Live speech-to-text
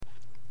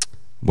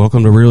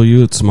Welcome to Real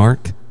You. It's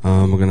Mark.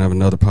 We're going to have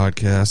another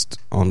podcast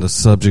on the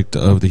subject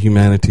of the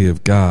humanity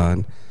of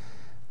God.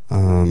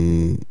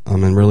 I'm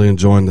really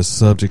enjoying this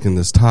subject and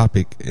this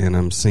topic, and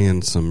I'm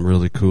seeing some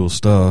really cool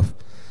stuff.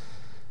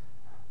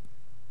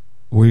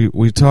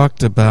 We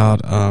talked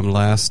about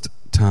last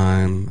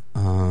time,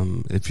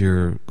 if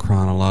you're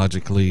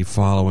chronologically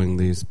following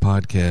these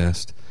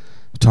podcasts,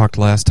 we talked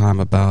last time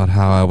about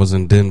how I was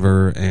in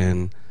Denver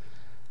and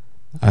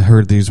I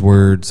heard these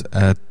words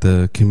at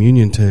the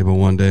communion table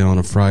one day on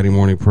a Friday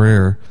morning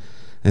prayer,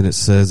 and it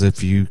says,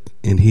 he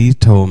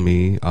told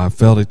me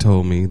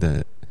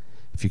that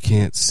if you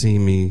can't see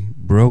me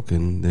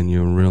broken, then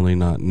you'll really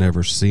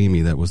never see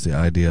me. That was the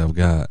idea I've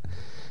got.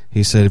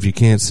 He said, if you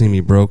can't see me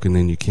broken,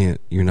 then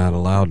you're not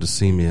allowed to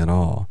see me at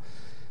all.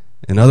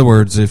 In other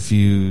words,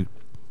 the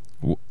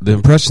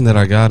impression that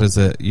I got is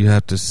that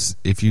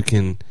if you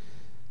can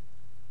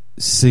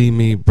see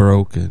me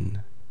broken,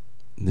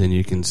 then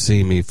you can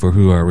see me for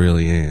who I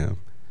really am.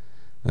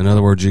 In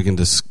other words, you can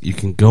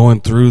go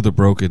in through the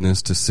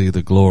brokenness to see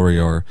the glory,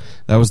 or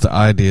that was the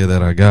idea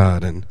that I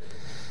got. And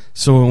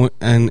so,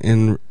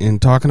 and in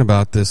talking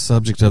about this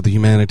subject of the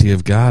humanity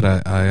of God,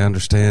 I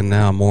understand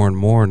now more and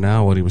more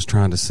now what he was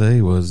trying to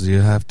say was you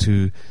have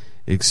to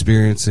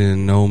experience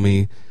and know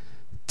me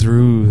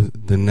through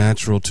the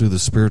natural to the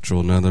spiritual.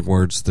 In other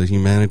words, the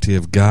humanity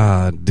of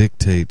God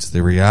dictates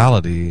the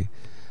reality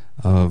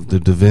of the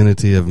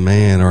divinity of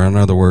man, or in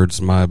other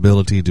words, my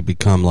ability to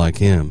become like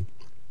him.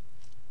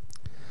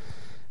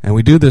 And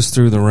we do this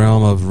through the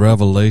realm of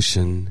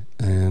revelation,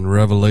 and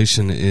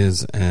revelation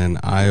is an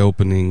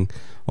eye-opening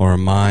or a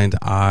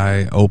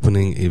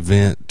mind-eye-opening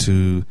event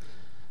to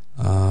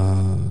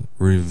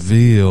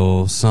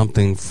reveal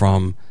something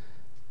from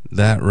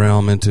that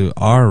realm into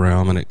our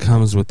realm, and it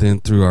comes within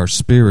through our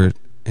spirit,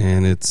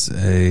 and it's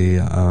a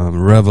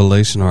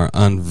revelation or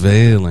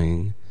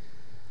unveiling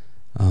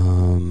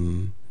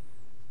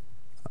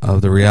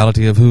of the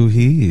reality of who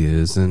he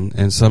is.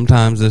 And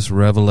sometimes this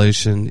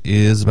revelation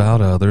is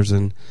about others,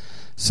 and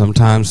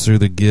sometimes through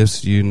the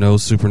gifts you know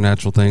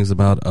supernatural things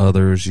about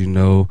others,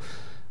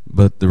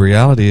 but the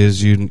reality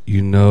is you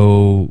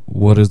know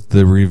what is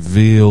the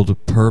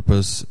revealed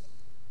purpose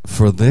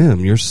for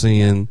them. You're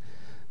seeing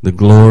the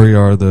glory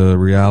or the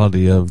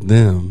reality of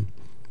them.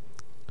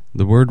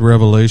 The word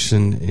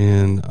revelation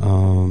in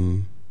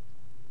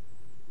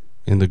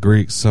the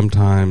Greek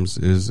sometimes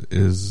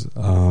is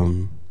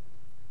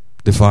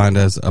defined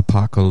as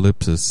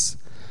apocalypsis,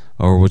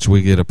 or which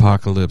we get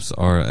apocalypse,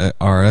 or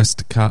our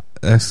eschatology.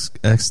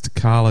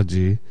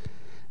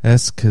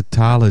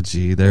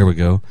 There we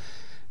go.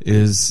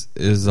 Is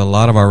a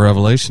lot of our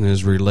revelation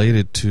is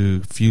related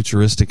to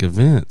futuristic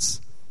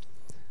events,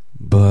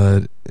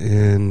 but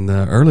in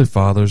the early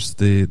fathers,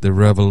 the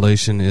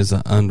revelation is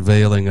an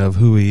unveiling of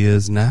who he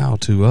is now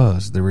to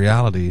us, the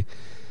reality.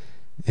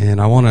 And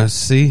I want to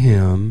see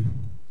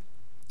him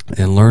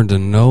and learn to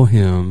know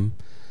him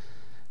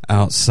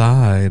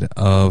outside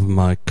of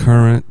my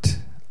current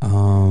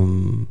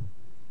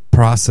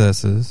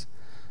processes,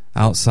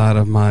 outside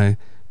of my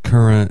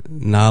current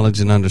knowledge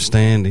and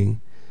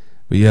understanding.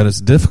 But yet it's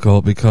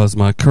difficult because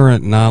my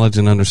current knowledge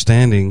and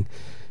understanding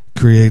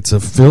creates a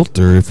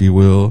filter, if you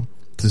will,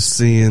 to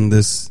seeing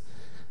this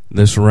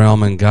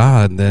realm in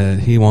God that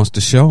he wants to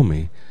show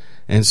me.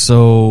 And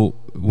so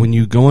when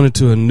you go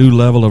into a new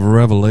level of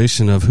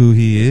revelation of who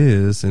he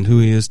is and who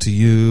he is to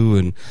you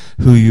and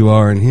who you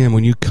are in him,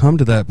 when you come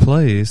to that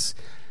place,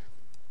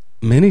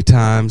 many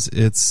times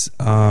it's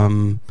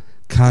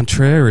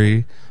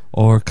contrary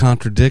or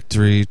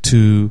contradictory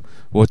to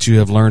what you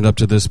have learned up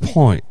to this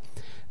point.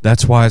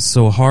 That's why it's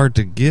so hard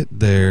to get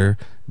there,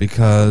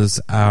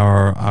 because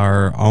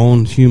our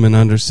own human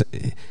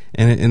understanding,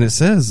 and it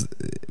says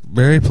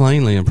very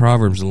plainly in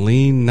Proverbs,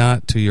 lean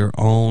not to your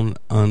own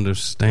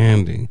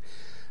understanding,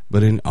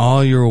 but in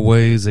all your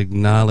ways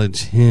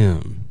acknowledge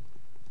him.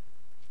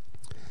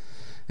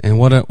 And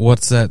what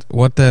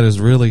that is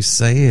really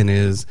saying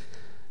is,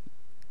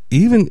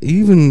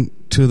 even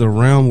to the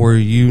realm where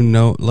you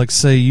know, like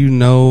say you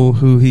know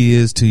who he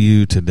is to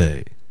you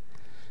today,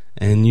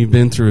 and you've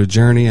been through a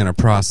journey and a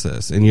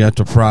process, and you have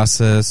to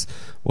process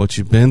what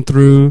you've been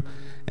through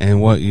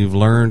and what you've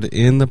learned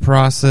in the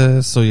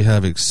process, so you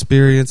have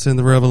experience in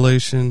the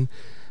revelation,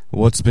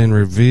 what's been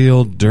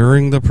revealed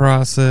during the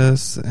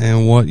process,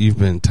 and what you've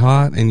been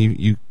taught, and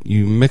you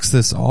mix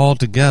this all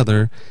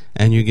together,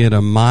 and you get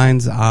a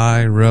mind's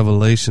eye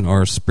revelation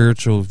or a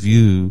spiritual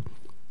view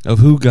of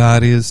who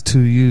God is to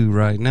you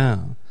right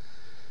now.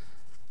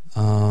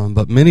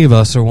 But many of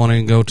us are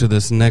wanting to go to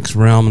this next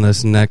realm and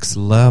this next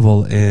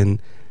level,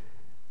 and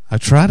I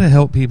try to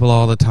help people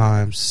all the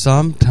time.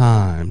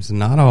 Sometimes,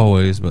 not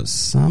always, but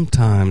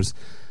sometimes,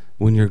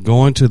 when you're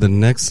going to the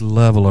next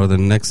level or the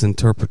next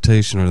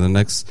interpretation or the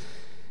next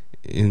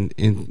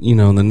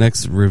the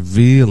next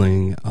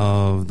revealing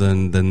of the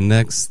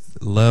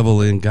next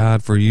level in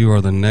God for you,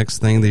 or the next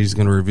thing that he's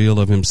going to reveal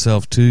of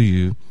himself to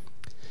you,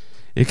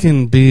 it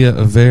can be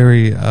a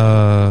very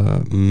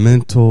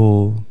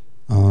mental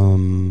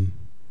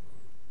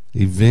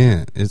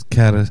event.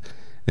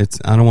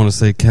 I don't want to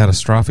say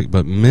catastrophic,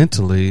 but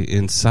mentally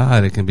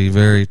inside it can be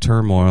very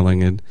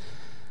turmoiling.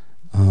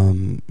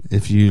 And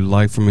if you'd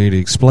like for me to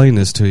explain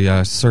this to you,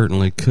 I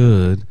certainly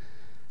could,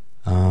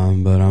 but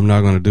I'm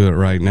not going to do it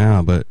right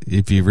now. But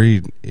if you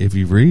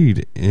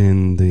read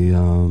in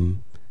the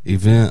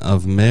event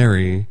of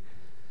Mary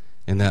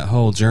and that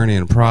whole journey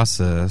and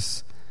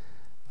process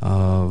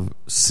of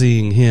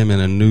seeing him in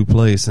a new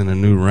place, in a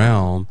new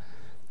realm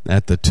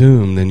at the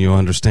tomb, then you'll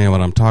understand what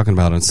I'm talking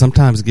about. And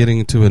sometimes getting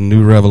into a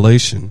new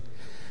revelation,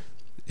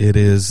 it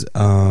is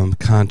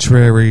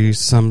contrary.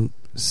 Some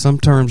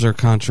terms are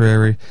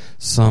contrary,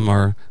 some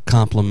are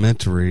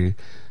complementary,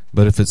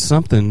 but if it's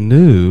something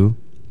new,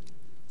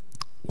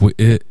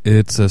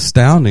 it's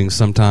astounding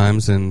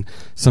sometimes, and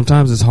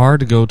sometimes it's hard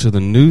to go to the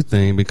new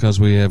thing because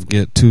we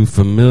get too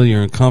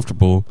familiar and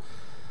comfortable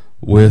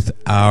with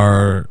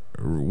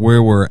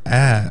where we're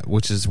at,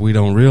 which is we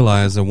don't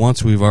realize that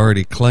once we've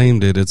already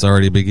claimed it, it's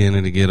already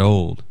beginning to get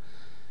old.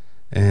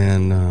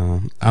 And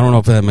I don't know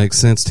if that makes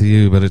sense to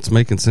you, but it's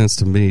making sense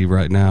to me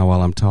right now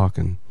while I'm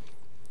talking.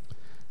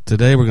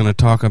 Today we're going to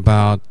talk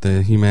about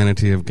the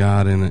humanity of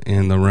God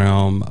in the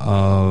realm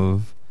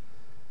of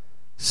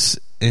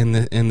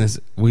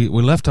we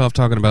left off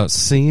talking about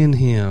seeing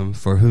him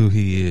for who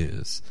he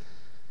is.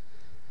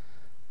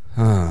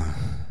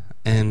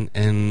 And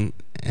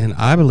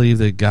I believe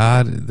that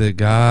God and the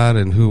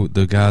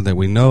God that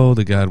we know,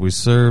 the God we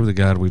serve, the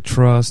God we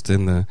trust,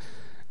 and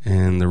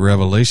the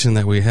revelation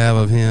that we have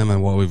of him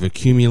and what we've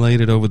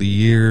accumulated over the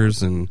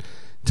years and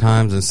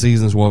times and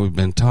seasons, what we've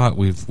been taught,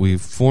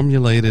 we've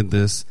formulated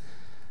this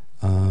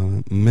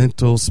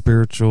mental,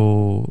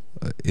 spiritual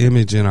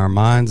image in our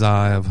mind's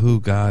eye of who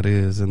God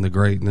is and the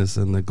greatness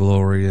and the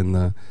glory and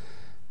the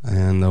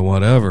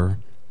whatever.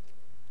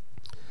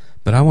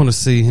 But I want to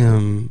see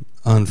him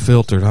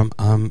unfiltered.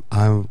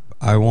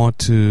 I want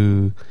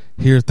to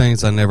hear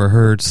things I never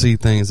heard, see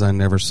things I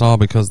never saw,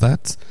 because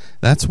that's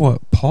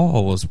what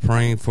Paul was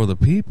praying for the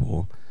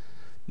people.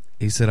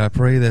 He said, I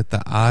pray that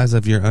the eyes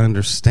of your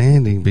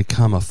understanding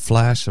become a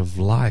flash of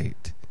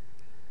light.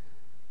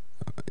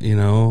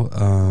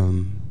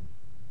 The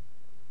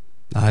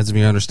eyes of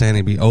your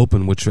understanding be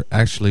open, which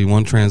actually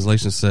one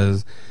translation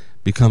says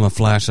become a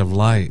flash of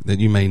light, that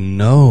you may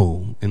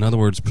know, in other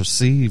words,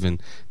 perceive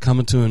and come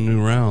into a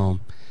new realm.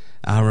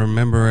 I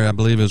remember, I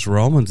believe it's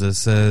Romans that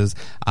says,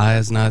 eye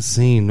has not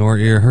seen, nor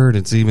ear heard.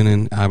 It's even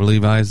in, I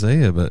believe,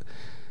 Isaiah, but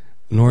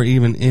nor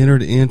even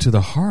entered into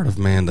the heart of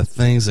man the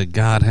things that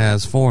God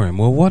has for him.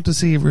 Well, what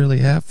does he really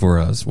have for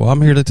us? Well,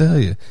 I'm here to tell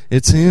you,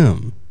 it's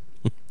him.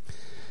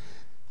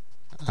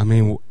 I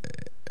mean,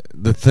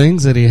 the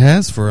things that he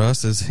has for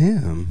us is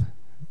him.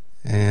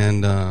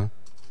 And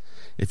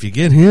if you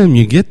get him,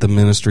 you get the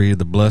ministry,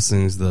 the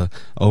blessings, the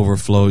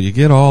overflow. You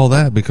get all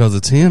that because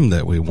it's him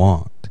that we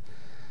want.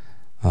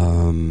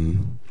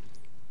 And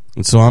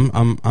so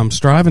I'm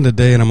striving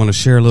today, and I'm going to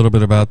share a little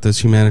bit about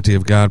this humanity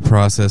of God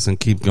process and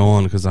keep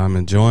going because I'm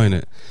enjoying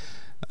it.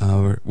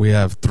 We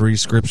have three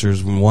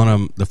scriptures.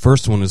 The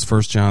first one is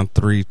 1 John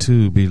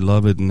 3:2.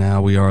 Beloved,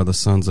 now we are the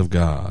sons of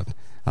God.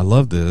 I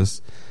love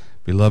this.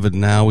 Beloved,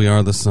 now we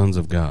are the sons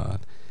of God,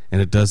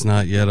 and it does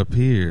not yet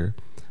appear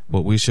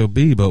what we shall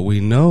be, but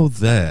we know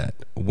that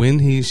when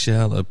he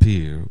shall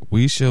appear,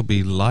 we shall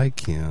be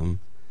like him,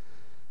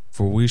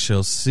 for we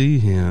shall see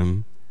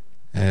him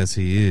as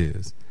he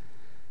is.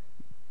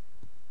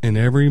 And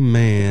every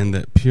man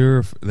that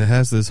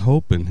has this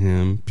hope in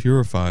him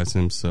purifies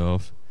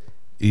himself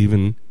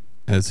even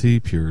as he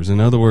pures. In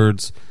other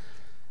words,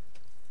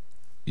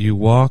 you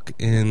walk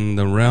in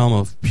the realm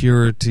of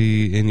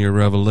purity in your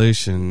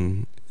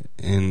revelation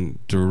in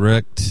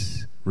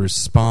direct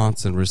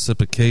response and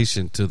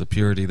reciprocation to the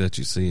purity that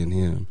you see in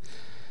him.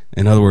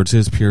 In other words,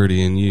 his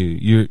purity in you.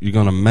 You're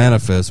going to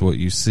manifest what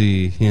you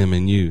see him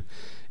in you.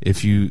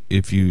 If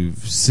you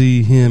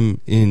see him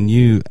in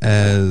you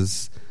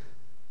as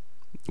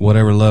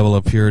whatever level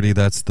of purity,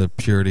 that's the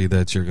purity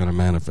that you're going to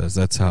manifest.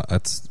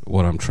 That's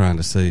what I'm trying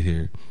to say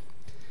here.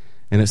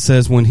 And it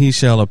says, when he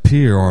shall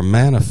appear or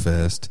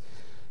manifest,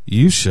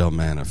 you shall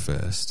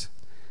manifest.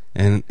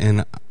 And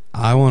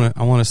I want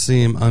to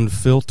see him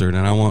unfiltered,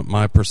 and I want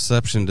my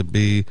perception to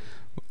be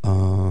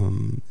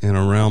in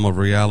a realm of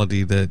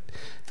reality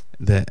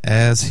that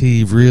as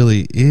he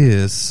really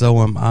is, so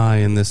am I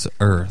in this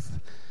earth.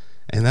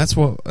 And that's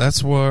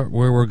where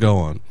we're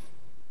going.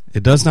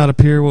 It does not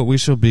appear what we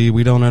shall be.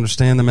 We don't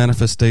understand the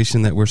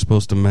manifestation that we're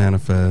supposed to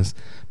manifest,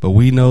 but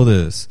we know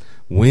this: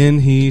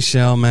 when he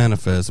shall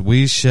manifest,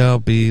 we shall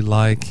be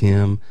like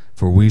him,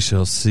 for we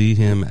shall see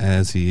him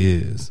as he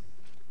is.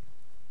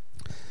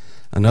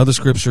 Another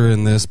scripture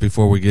in this,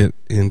 before we get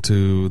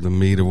into the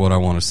meat of what I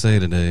want to say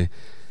today,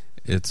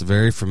 it's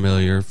very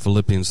familiar.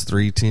 Philippians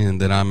 3:10,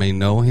 that I may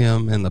know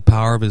him and the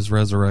power of his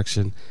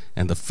resurrection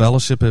and the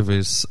fellowship of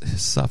his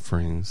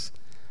sufferings,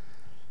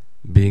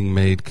 being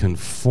made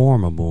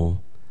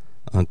conformable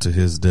unto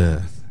his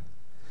death,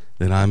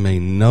 that I may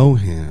know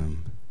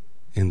him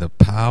in the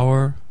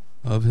power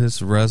of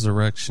his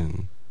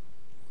resurrection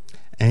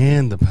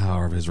and the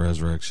power of his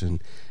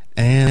resurrection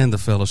and the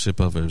fellowship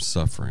of his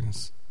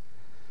sufferings.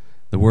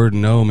 The word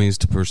know means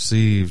to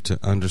perceive, to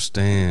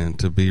understand,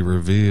 to be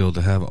revealed,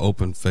 to have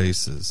open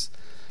faces,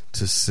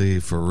 to see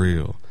for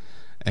real.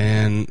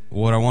 And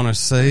what I want to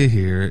say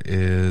here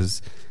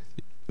is,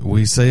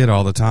 we say it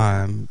all the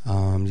time,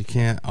 you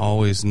can't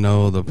always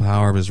know the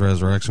power of his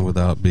resurrection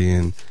without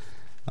being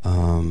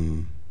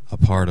a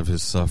part of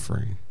his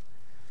suffering.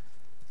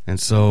 And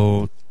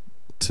so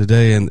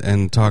today,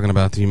 and talking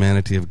about the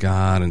humanity of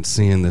God and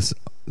seeing this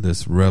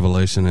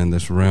revelation in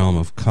this realm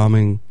of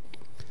coming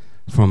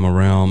from a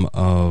realm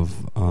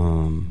of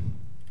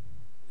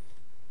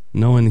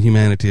knowing the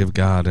humanity of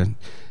God, and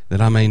that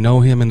I may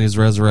know him in his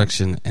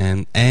resurrection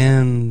and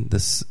the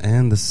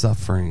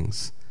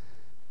sufferings,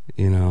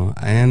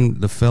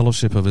 and the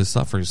fellowship of his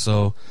suffering.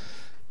 So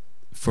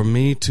for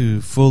me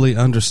to fully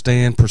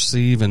understand,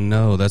 perceive, and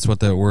know, that's what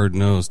that word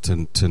knows,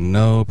 to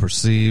know,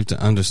 perceive, to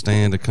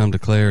understand, to come to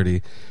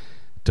clarity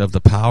of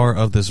the power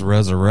of this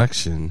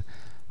resurrection,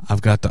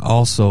 I've got to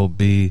also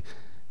be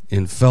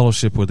in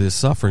fellowship with his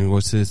suffering,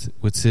 which is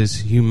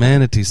his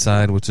humanity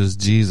side, which is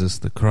Jesus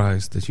the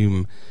Christ.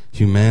 The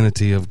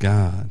humanity of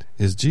God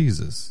is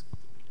Jesus.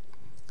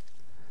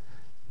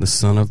 The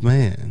Son of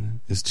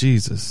Man is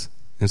Jesus.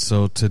 And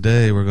so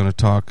today we're going to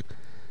talk,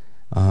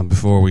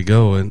 before we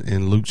go,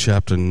 in Luke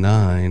chapter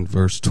 9,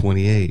 verse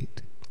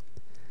 28.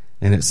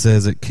 And it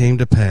says, "It came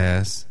to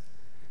pass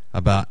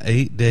about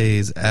 8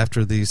 days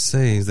after these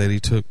sayings that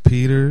he took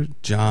Peter,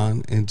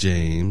 John, and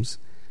James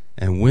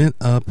and went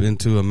up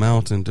into a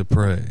mountain to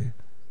pray."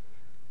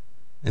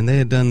 And they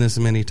had done this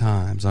many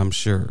times, I'm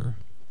sure.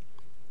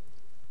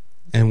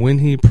 "And when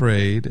he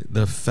prayed,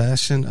 the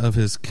fashion of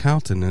his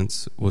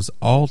countenance was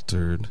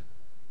altered,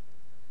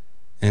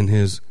 and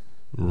his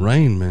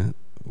raiment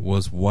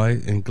was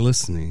white and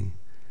glistening.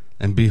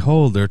 And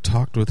behold, there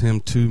talked with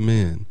him 2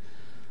 men,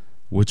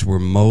 which were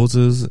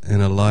Moses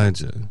and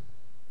Elijah,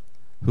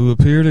 who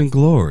appeared in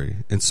glory,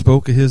 and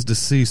spoke of his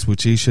decease,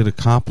 which he should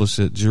accomplish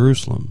at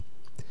Jerusalem.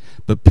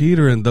 But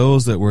Peter and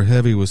those that were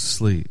heavy with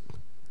sleep.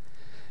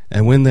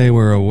 And when they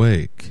were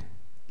awake,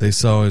 they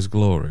saw his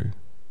glory,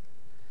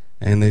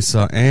 and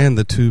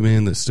the 2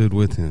 men that stood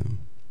with him.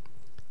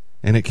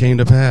 And it came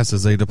to pass,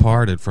 as they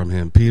departed from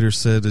him, Peter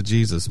said to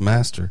Jesus,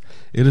 Master,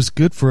 it is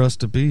good for us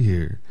to be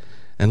here,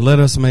 and let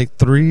us make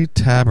 3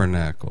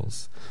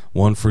 tabernacles,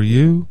 one for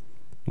you,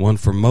 one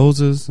for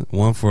Moses,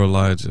 one for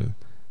Elijah,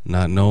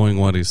 not knowing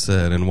what he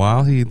said. And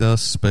while he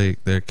thus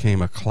spake, there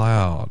came a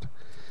cloud,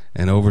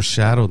 and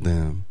overshadowed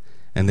them,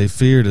 and they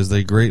feared as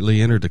they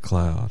greatly entered the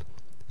cloud.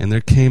 And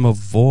there came a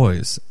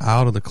voice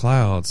out of the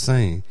cloud,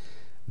 saying,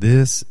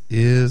 This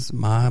is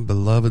my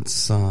beloved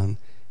Son,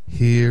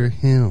 hear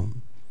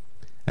him.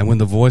 And when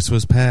the voice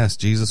was past,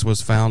 Jesus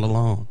was found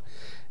alone,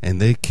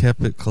 and they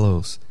kept it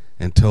close,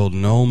 and told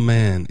no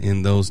man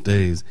in those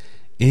days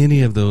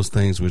any of those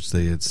things which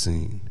they had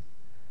seen."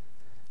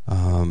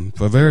 A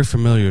very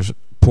familiar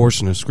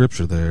portion of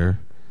Scripture there.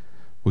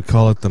 We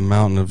call it the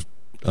Mountain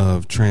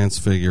of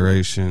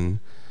Transfiguration,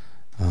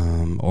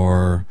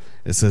 or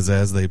it says,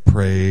 as they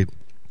prayed,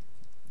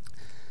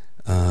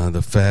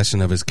 the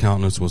fashion of his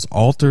countenance was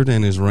altered,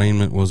 and his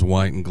raiment was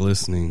white and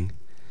glistening.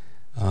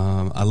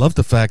 I love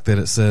the fact that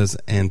it says,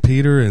 and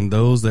Peter and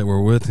those that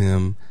were with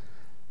him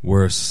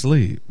were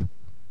asleep.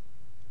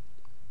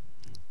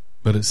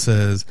 But it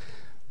says,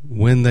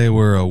 when they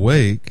were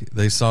awake,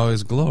 they saw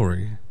his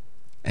glory,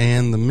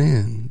 and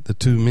the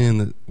 2 men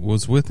that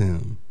was with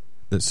him,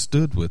 that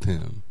stood with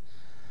him.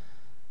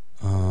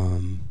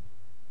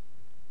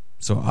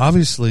 So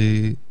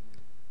obviously,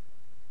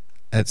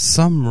 at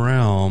some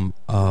realm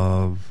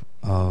of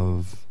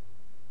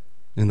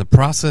in the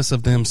process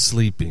of them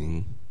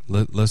sleeping,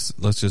 let's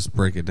just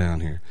break it down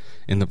here.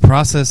 In the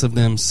process of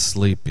them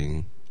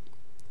sleeping,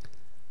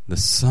 the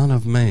Son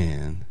of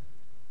Man,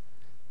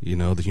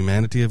 the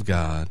humanity of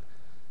God,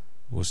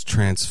 was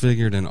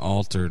transfigured and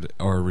altered,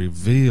 or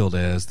revealed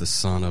as the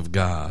Son of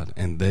God,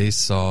 and they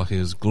saw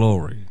his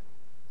glory.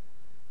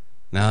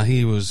 Now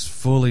he was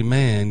fully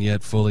man,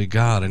 yet fully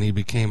God, and he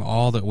became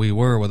all that we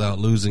were without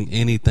losing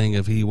anything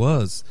of he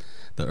was,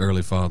 the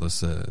early Father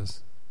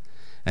says.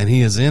 And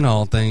he is in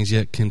all things,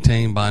 yet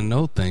contained by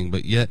no thing,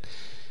 but yet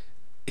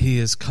he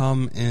has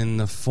come in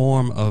the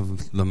form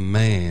of the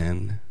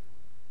man,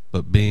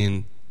 but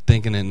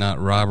thinking it not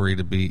robbery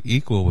to be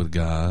equal with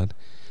God.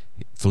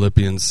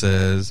 Philippians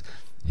says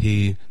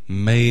he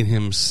made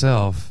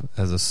himself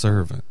as a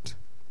servant.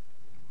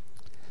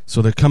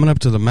 So they're coming up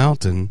to the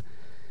mountain,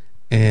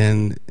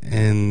 and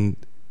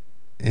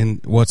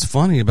what's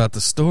funny about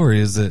the story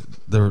is that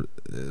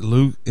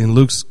in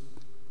Luke's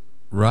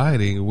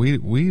writing,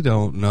 we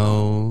don't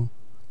know.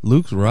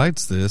 Luke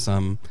writes this,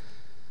 and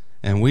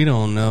we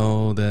don't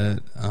know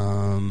that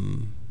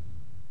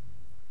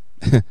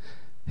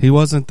he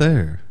wasn't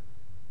there.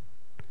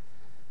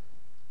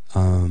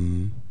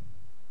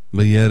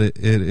 But yet it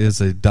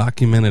is a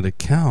documented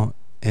account,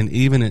 and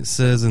even it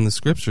says in the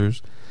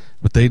Scriptures,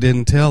 but they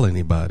didn't tell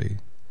anybody.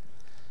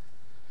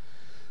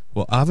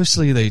 Well,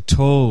 obviously they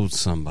told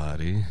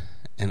somebody,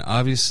 and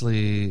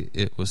obviously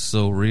it was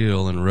so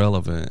real and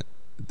relevant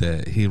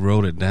that he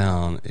wrote it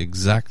down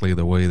exactly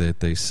the way that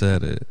they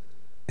said it.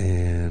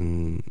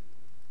 And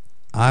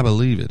I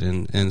believe it.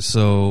 And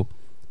so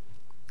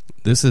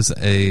this is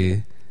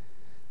a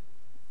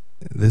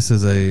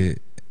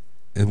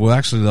well,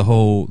 actually the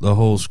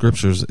whole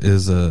scriptures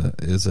is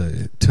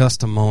a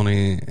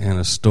testimony and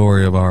a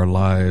story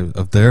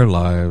of their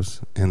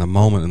lives and the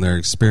moment in their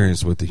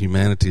experience with the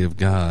humanity of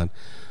God,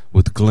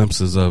 with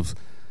glimpses of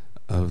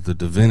the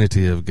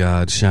divinity of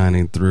God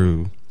shining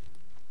through.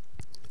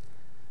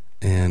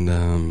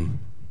 And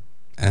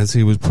as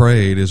he was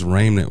prayed, his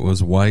raiment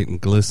was white and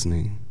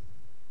glistening,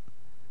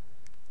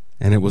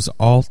 and it was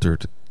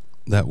altered.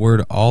 That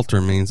word alter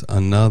means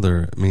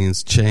another,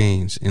 means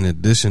change, in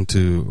addition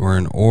to, or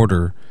in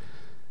order,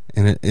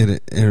 and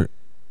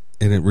it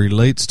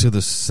relates to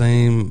the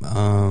same,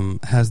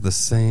 has the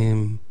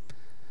same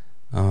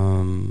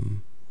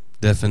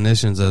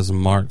definitions as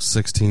Mark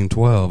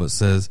 16:12. It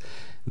says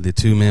the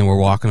two men were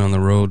walking on the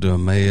road to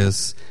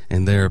Emmaus,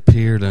 and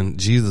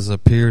Jesus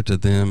appeared to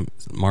them,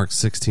 Mark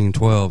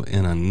 16:12,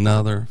 in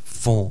another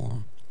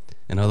form.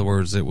 In other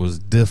words, it was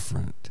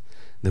different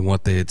than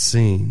what they had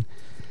seen.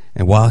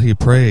 And while he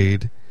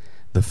prayed,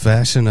 the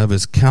fashion of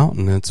his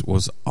countenance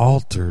was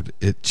altered.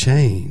 It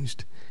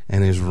changed,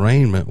 and his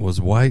raiment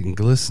was white and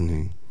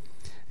glistening.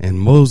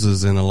 And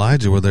Moses and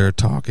Elijah were there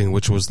talking,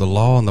 which was the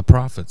law and the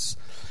prophets.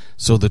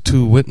 So the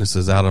two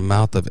witnesses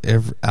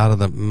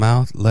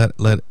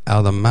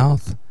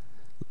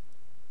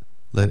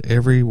let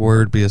every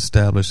word be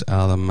established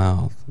out of the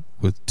mouth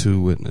with two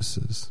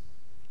witnesses.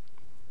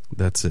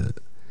 That's it.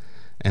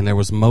 And there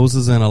was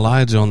Moses and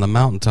Elijah on the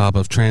mountaintop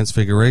of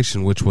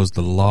transfiguration, which was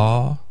the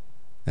law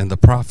and the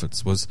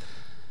prophets, was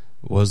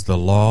the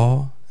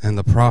law and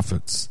the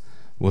prophets,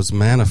 was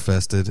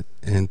manifested,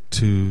 and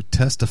to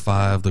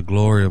testify of the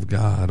glory of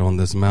God on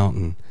this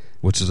mountain,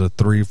 which is a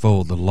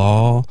threefold: the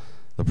law,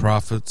 the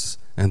prophets,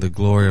 and the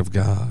glory of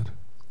God.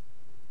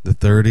 The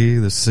 30,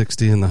 the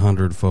 60, and the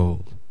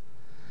 100-fold.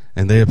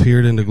 And they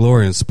appeared into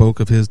glory and spoke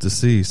of his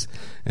decease.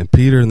 And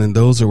Peter and then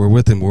those that were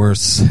with him were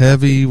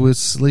heavy with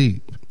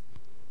sleep.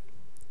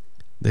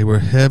 They were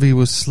heavy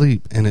with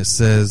sleep. And it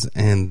says,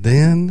 and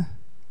then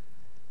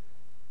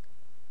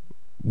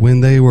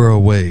when they were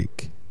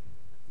awake,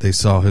 they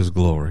saw his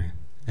glory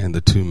and the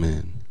two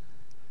men.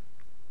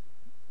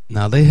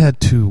 Now they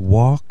had to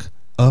walk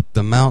up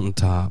the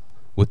mountaintop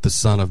with the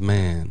Son of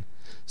Man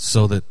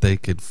so that they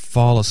could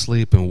fall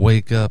asleep and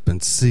wake up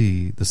and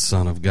see the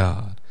Son of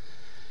God.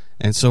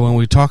 And so when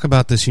we talk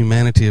about this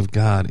humanity of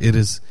God, it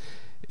is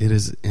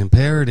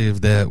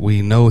imperative that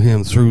we know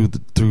him through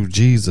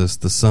Jesus,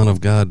 the Son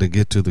of God, to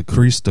get to the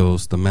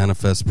Christos, the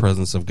manifest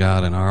presence of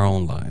God in our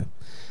own life.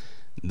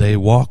 They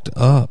walked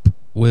up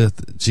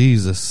with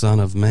Jesus, Son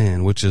of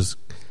Man, which is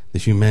the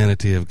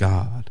humanity of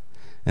God.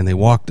 And they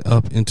walked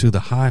up into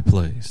the high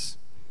place,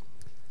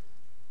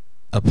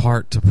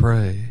 apart to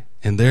pray.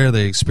 And there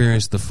they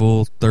experienced the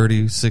full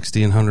 30,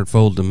 60, and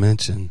 100-fold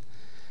dimension.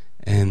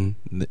 And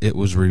it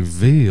was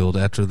revealed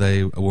after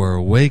they were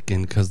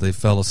awakened because they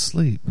fell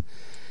asleep.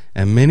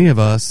 And many of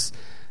us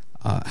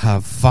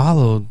have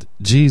followed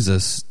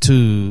Jesus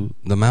to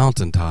the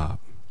mountaintop,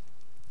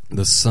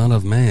 the Son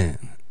of Man.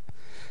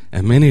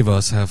 And many of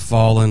us have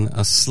fallen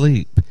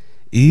asleep,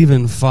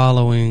 even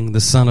following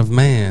the Son of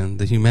Man,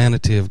 the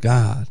humanity of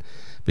God.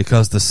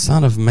 Because the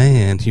Son of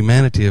Man,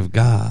 humanity of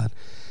God,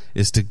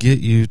 is to get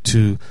you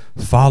to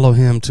follow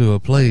him to a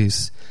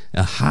place,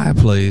 a high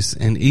place,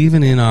 and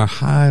even in our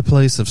high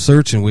place of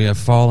searching, we have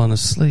fallen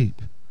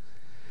asleep.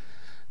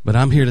 But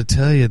I'm here to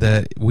tell you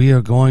that we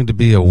are going to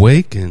be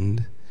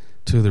awakened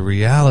to the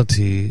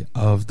reality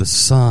of the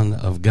Son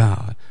of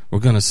God. We're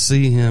going to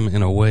see him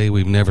in a way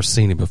we've never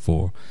seen him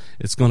before.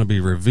 It's going to be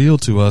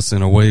revealed to us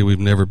in a way we've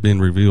never been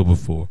revealed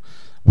before.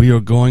 We are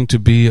going to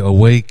be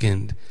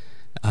awakened.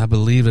 I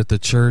believe that the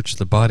church,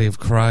 the body of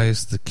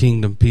Christ, the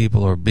kingdom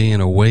people are being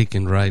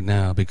awakened right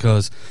now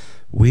because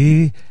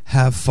we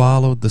have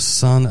followed the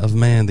Son of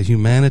Man, the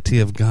humanity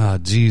of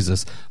God,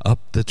 Jesus, up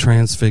the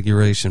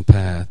transfiguration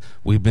path.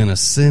 We've been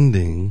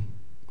ascending,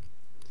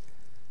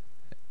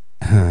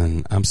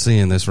 and I'm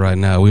seeing this right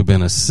now. We've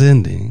been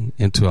ascending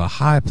into a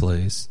high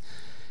place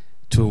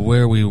to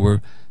where we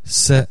were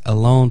set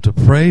alone to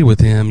pray with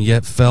him,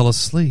 yet fell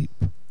asleep.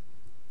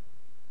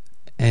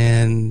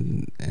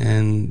 And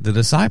the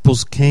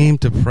disciples came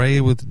to pray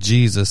with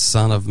Jesus,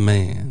 Son of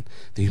Man,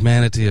 the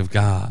humanity of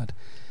God,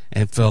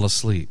 and fell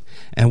asleep.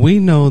 And we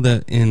know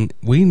that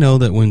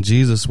when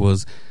Jesus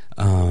was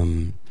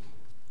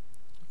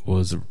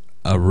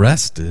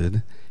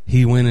arrested,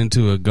 he went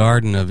into a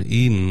Garden of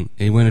Eden.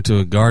 He went into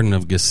a Garden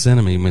of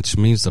Gethsemane, which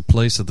means the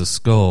place of the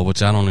skull,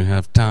 which I don't even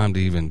have time to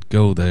even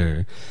go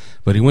there.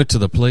 But he went to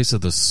the place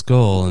of the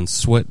skull and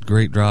sweat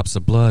great drops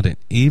of blood. And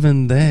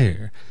even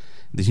there,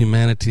 the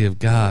humanity of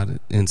God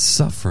in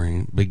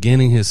suffering,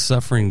 beginning his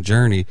suffering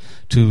journey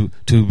to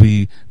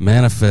be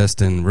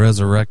manifest and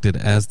resurrected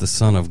as the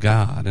Son of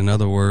God. In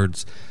other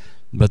words,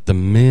 but the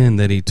men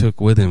that he took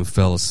with him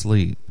fell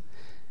asleep.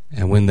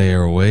 And when they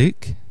are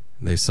awake,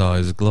 they saw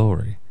his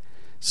glory.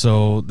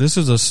 So this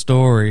is a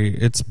story.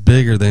 It's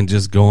bigger than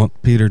just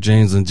Peter,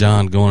 James, and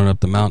John going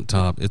up the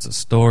mountaintop. It's a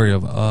story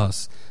of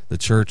us, the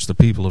church, the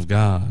people of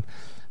God,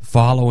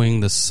 following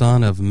the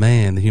Son of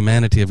Man, the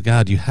humanity of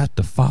God. You have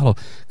to follow,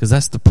 because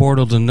that's the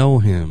portal to know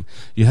Him.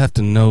 You have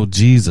to know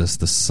Jesus,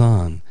 the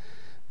Son,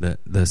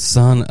 the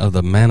Son of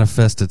the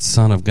manifested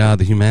Son of God,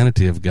 the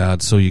humanity of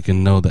God, so you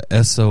can know the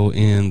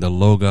S-O-N, the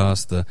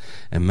Logos,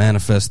 and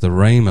manifest the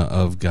Rhema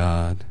of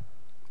God.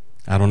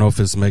 I don't know if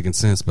it's making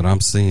sense, but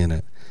I'm seeing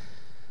it.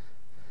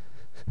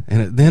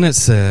 And then it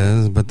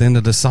says, but then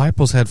the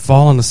disciples had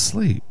fallen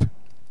asleep.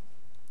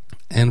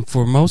 And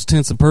for most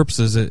intents and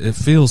purposes, it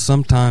feels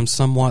sometimes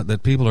somewhat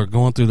that people are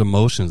going through the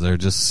motions. They're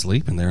just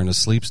sleeping. They're in a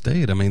sleep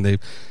state. I mean,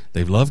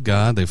 they've loved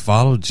God. They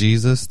follow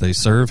Jesus. They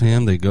serve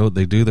Him. They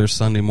do their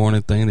Sunday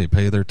morning thing. They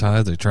pay their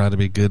tithes. They try to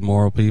be good,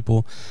 moral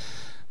people.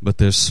 But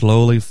they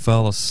slowly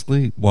fell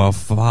asleep while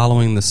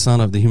following the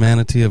Son of the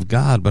humanity of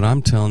God. But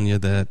I'm telling you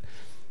that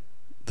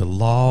the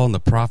law and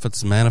the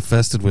prophets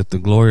manifested with the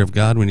glory of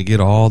God, when you get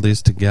all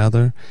this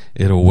together,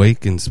 it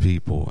awakens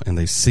people, and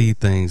they see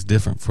things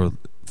different for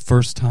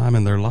first time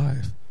in their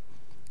life.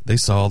 They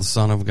saw the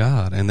Son of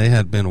God, and they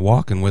had been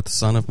walking with the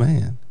Son of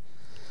Man.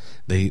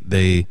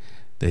 They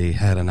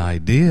had an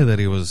idea that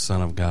He was the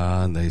Son of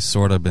God. They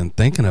sort of been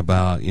thinking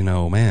about,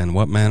 man,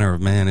 what manner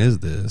of man is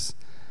this?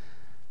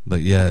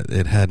 But yet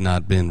it had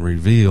not been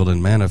revealed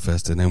and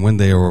manifested. And when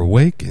they were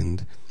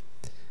awakened,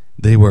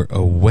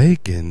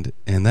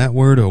 and that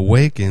word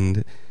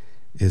awakened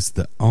is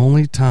the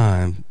only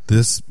time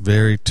this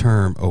very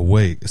term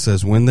awake, it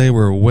says when they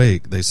were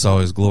awake, they saw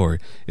His glory.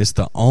 It's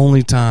the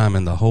only time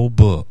in the whole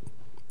book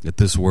that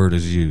this word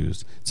is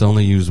used. It's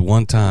only used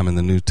one time in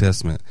the New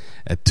Testament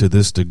to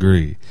this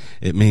degree.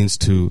 It means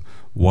to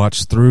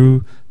watch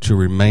through, to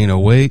remain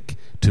awake,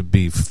 to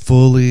be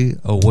fully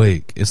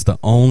awake. It's the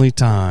only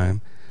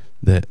time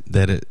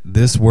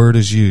this word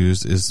is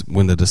used, is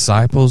when the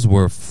disciples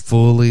were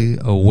fully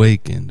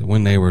awakened,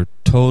 when they were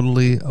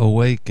totally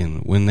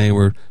awakened, when they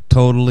were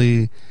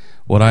totally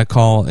what I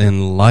call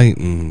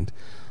enlightened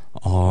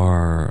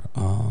or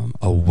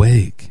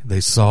awake. They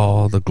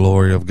saw the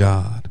glory of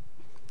God.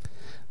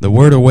 The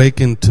word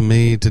awakened to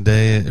me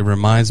today, it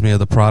reminds me of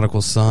the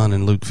prodigal son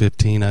in Luke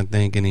 15, I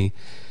think, and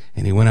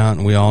he went out,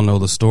 and we all know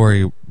the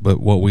story, but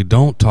what we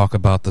don't talk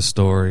about the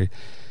story,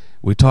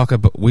 we talk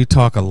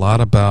a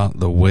lot about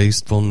the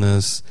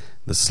wastefulness,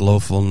 the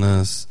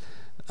slowfulness,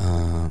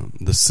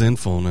 the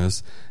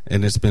sinfulness,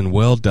 and it's been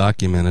well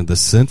documented, the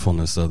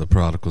sinfulness of the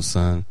prodigal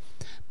son,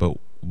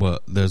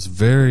 but there's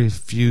very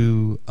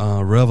few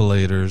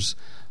revelators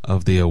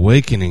of the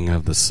awakening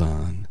of the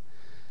son,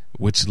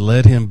 which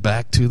led him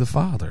back to the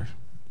Father.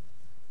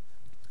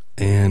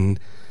 And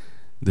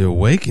the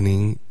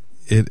awakening,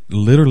 it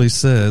literally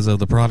says of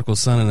the prodigal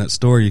son in that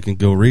story, you can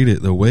go read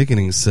it, the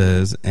awakening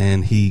says,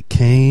 and he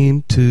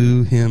came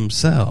to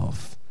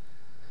himself,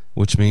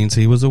 which means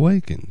he was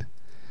awakened.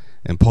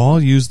 And Paul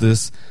used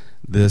this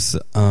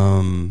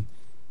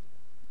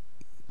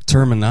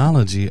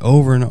terminology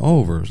over and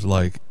over,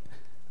 like,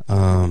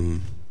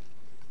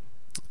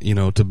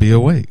 to be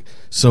awake.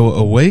 So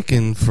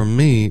awakened, for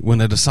me, when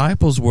the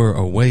disciples were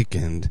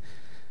awakened,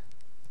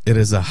 it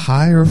is a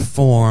higher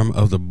form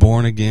of the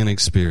born-again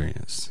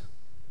experience.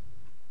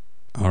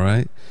 All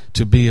right?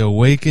 To be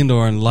awakened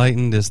or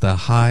enlightened is the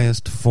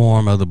highest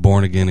form of the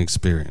born-again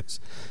experience.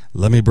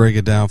 Let me break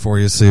it down for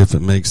you, see if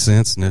it makes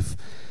sense, and if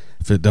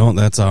it don't,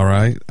 that's all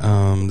right.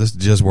 This is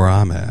just where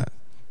I'm at.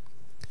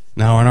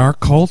 Now, in our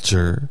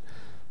culture,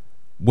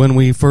 when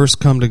we first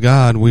come to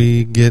God,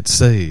 we get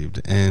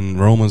saved, and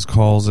Romans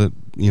calls it,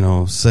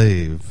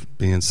 save,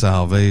 being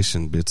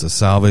salvation. It's a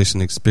salvation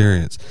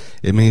experience.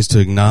 It means to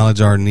acknowledge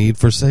our need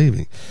for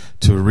saving,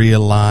 to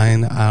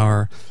realign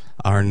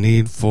our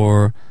need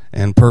for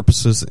and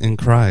purposes in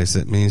Christ.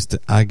 It means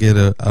I get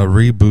a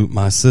reboot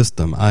my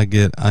system. I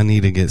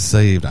need to get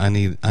saved. I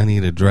need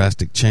a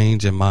drastic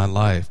change in my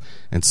life,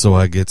 and so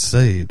I get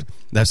saved.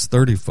 That's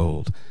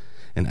 30-fold.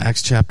 In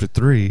Acts chapter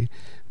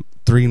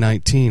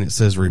 3:19, it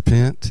says,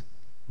 repent,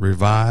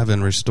 revive,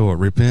 and restore.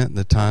 Repent,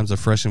 the times of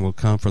refreshing will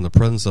come from the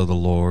presence of the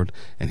Lord,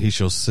 and He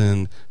shall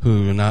send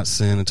who will not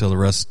sin until the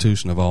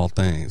restitution of all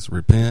things.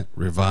 Repent,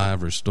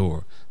 revive,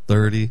 restore.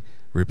 30,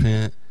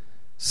 repent.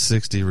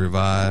 60,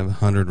 revive.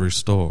 100,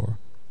 restore.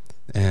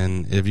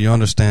 And if you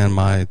understand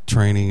my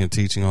training and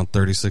teaching on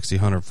 30, 60,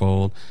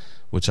 100-fold,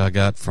 which I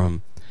got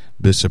from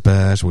Bishop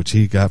Ash, which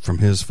he got from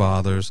his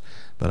fathers,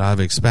 but I've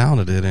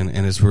expounded it,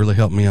 and it's really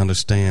helped me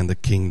understand the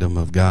kingdom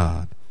of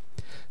God.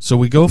 So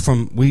we go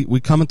from, we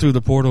coming through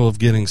the portal of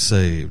getting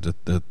saved,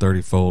 the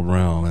 30-fold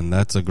realm, and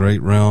that's a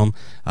great realm.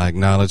 I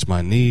acknowledge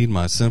my need,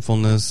 my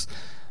sinfulness.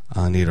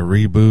 I need a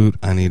reboot.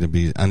 I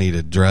need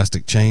a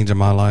drastic change in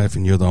my life,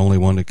 and you're the only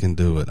one that can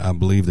do it. I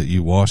believe that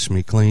you wash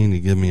me clean, you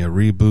give me a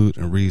reboot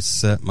and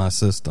reset my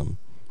system.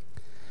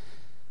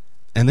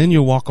 And then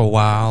you walk a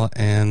while,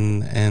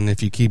 and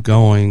if you keep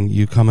going,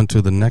 you come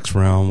into the next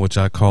realm, which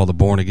I call the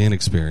born-again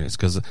experience,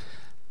 because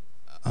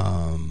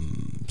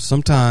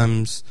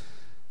sometimes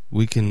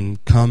we can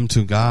come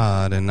to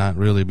God and not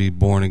really be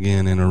born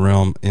again in a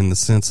realm in the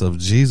sense of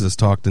Jesus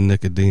talked to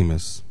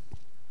Nicodemus.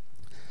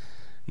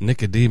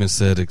 Nicodemus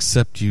said,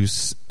 except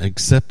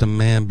a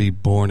man be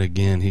born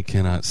again, he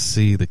cannot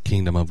see the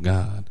kingdom of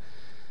God.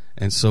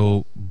 And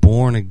so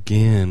born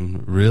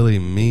again really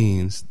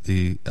means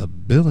the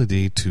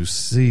ability to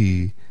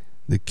see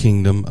the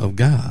kingdom of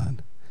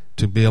God,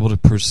 to be able to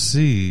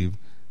perceive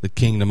the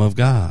kingdom of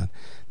God.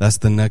 That's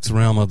the next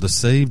realm of the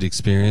saved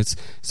experience,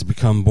 is to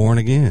become born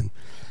again.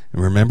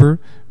 And remember,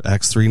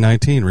 Acts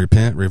 3:19,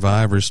 repent,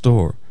 revive,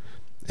 restore.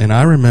 And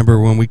I remember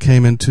when we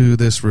came into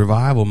this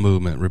revival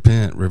movement,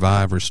 repent,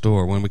 revive,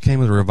 restore. When we came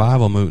to the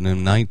revival movement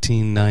in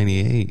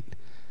 1998,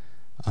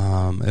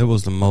 it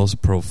was the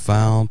most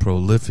profound,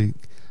 prolific,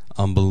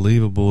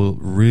 unbelievable,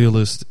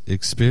 realist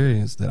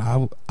experience that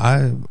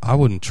I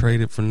wouldn't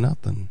trade it for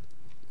nothing.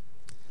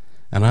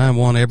 And I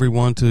want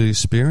everyone to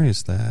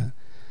experience that.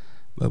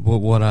 But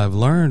what I've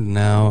learned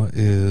now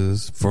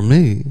is, for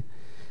me,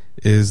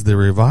 is the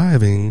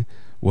reviving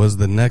was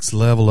the next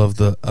level of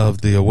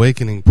the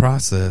awakening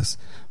process,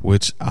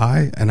 which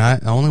the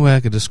only way I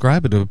could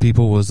describe it to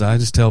people was I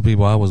just tell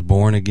people I was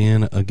born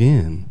again. I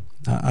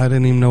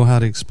didn't even know how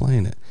to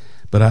explain it.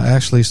 But I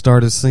actually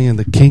started seeing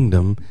the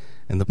kingdom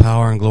and the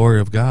power and glory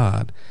of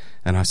God,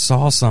 and I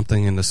saw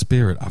something in the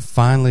spirit. I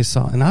finally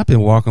saw, and I've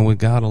been walking with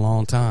God a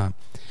long time,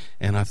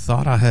 and I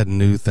thought I had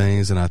new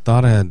things, and I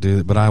thought I had to do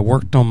it, but I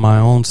worked on my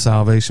own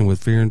salvation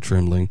with fear and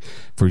trembling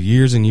for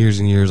years and years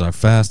and years. I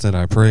fasted,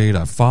 I prayed,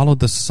 I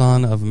followed the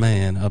Son of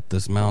Man up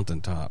this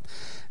mountaintop,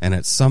 and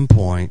at some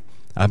point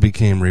I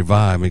became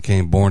revived,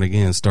 became born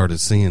again, started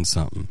seeing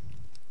something.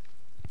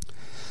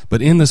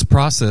 But in this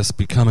process,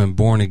 becoming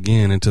born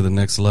again into the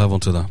next level,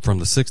 from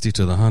the 60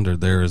 to the 100,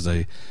 there is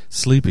a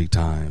sleeping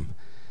time.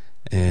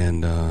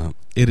 And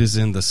it is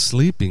in the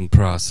sleeping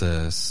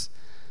process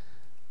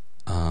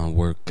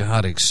where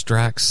God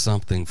extracts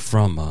something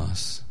from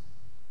us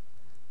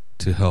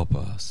to help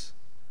us.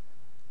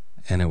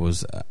 And it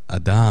was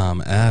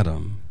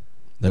Adam,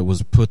 that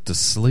was put to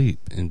sleep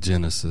in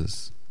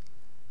Genesis.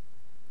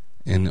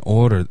 And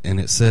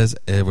it says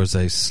it was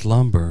a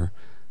slumber.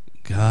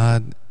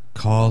 God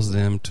caused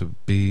them to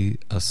be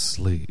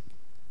asleep.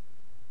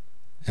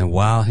 And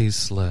while he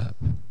slept,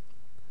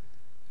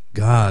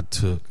 God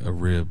took a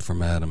rib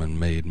from Adam and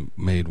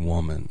made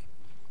woman.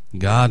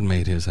 God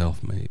made his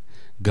helpmate.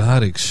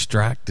 God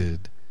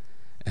extracted,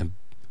 and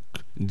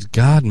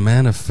God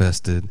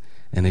manifested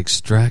and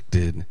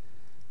extracted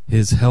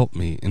his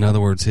helpmate. In other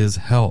words, his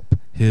help,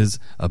 his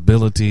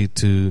ability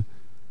to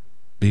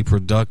be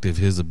productive,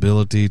 his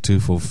ability to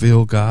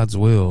fulfill God's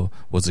will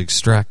was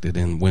extracted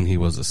when he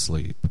was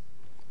asleep.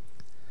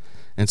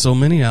 And so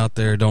many out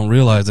there don't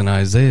realize in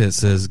Isaiah it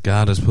says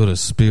God has put a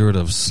spirit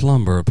of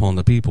slumber upon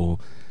the people,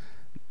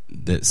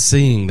 that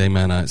seeing they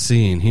might not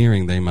see and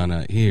hearing they might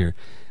not hear.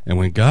 And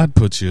when God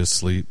puts you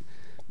asleep,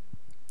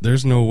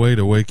 there's no way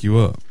to wake you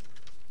up.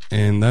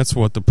 And that's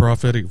what the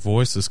prophetic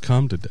voices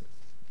come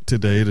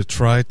today to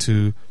try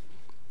to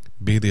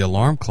be the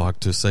alarm clock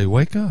to say,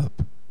 wake up,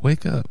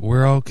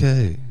 we're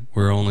okay,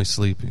 we're only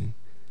sleeping.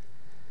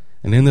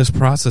 And in this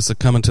process of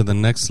coming to the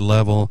next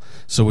level,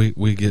 so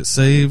we get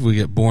saved, we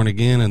get born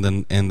again,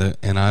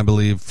 and I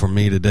believe for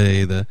me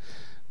today the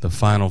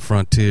final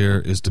frontier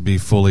is to be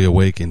fully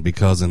awakened,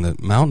 because in the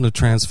Mountain of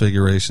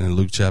Transfiguration in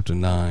Luke chapter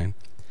 9 it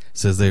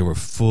says they were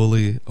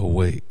fully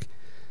awake.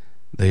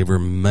 They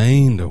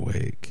remained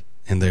awake,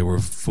 and they were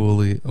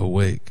fully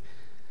awake.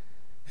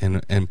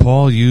 And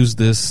Paul used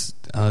this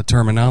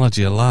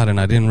terminology a lot, and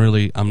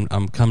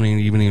I'm coming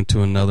even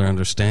into another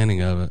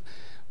understanding of it,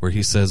 where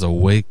he says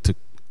awake to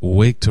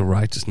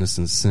righteousness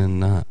and sin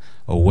not.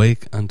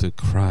 Awake unto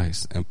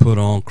Christ and put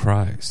on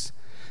Christ.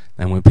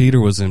 And when Peter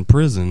was in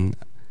prison,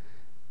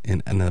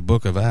 in the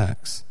book of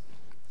Acts,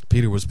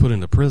 Peter was put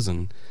into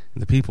prison,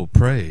 and the people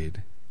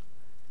prayed.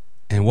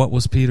 And what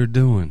was Peter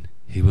doing?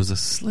 He was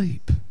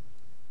asleep.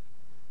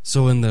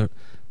 So in the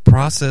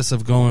process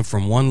of going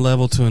from one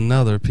level to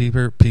another,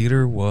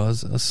 Peter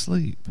was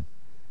asleep.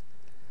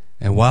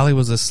 And while he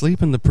was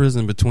asleep in the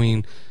prison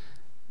between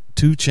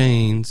two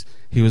chains,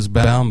 he was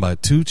bound by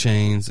two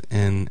chains,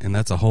 and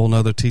that's a whole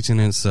nother teaching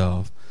in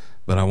itself.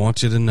 But I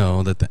want you to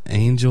know that the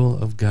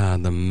angel of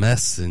God, the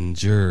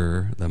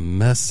messenger, the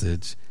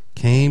message,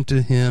 came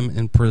to him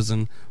in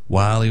prison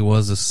while he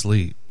was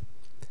asleep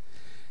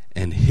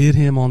and hit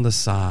him on the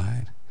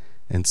side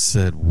and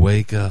said,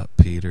 wake up,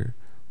 Peter,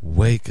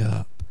 wake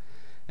up.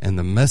 And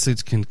the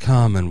message can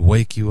come and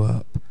wake you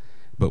up.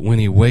 But when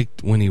he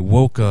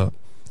woke up,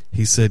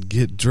 he said,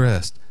 get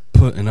dressed.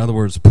 In other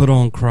words, put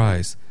on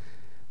Christ.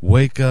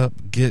 Wake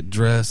up, get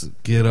dressed,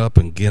 get up,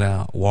 and get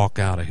out. Walk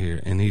out of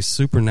here. And he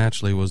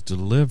supernaturally was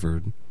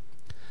delivered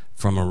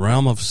from a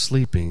realm of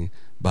sleeping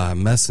by a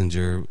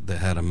messenger that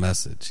had a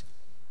message.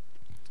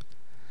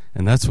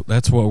 And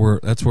that's where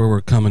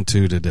we're coming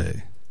to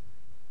today.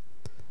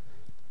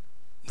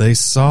 They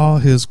saw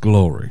his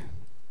glory.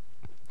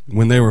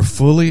 When they were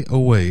fully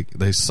awake,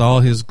 they saw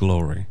his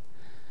glory.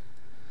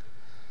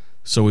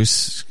 So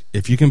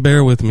if you can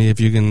bear with me, if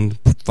you can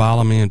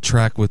follow me and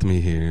track with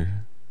me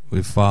here,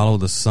 we follow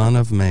the Son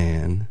of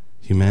Man,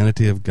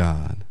 humanity of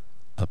God,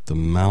 up the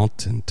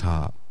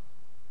mountaintop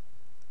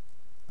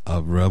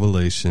of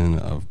revelation,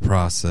 of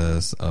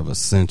process, of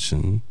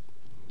ascension.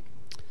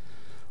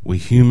 We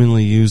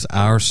humanly use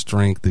our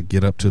strength to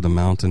get up to the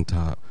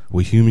mountaintop.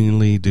 We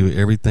humanly do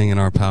everything in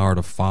our power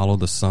to follow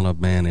the Son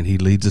of Man, and he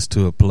leads us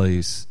to a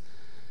place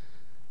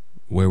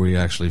where we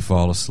actually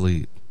fall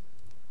asleep,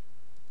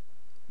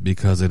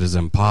 because it is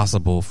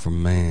impossible for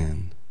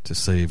man to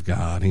save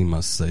God. He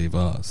must save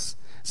us.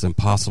 It's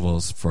impossible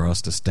for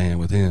us to stand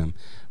with him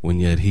when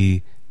yet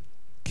he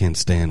can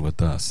stand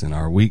with us. In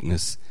our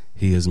weakness,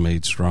 he is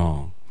made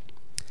strong.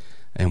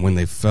 And when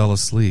they fell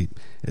asleep,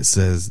 it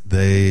says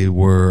they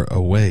were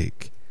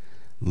awake.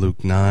 Luke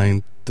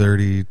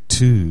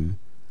 9:32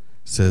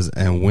 says,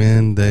 and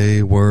when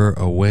they were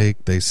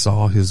awake, they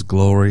saw his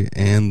glory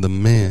and the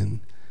men.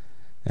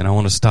 And I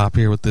want to stop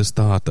here with this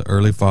thought. The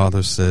early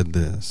fathers said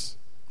this.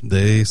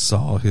 They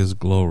saw his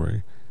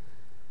glory.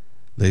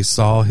 They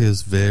saw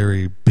his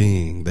very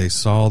being. They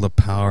saw the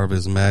power of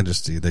his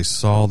majesty. They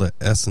saw the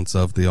essence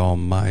of the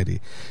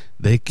Almighty.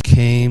 They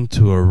came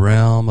to a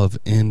realm of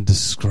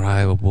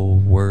indescribable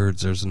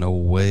words. There's no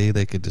way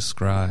they could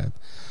describe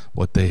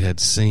what they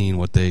had seen,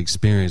 what they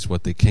experienced,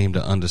 what they came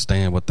to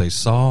understand, what they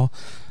saw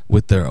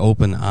with their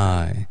open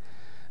eye.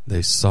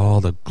 They saw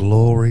the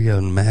glory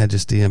and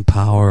majesty and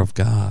power of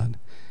God.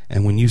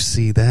 And when you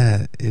see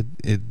that,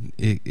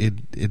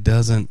 it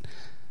doesn't,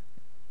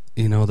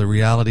 the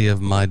reality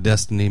of my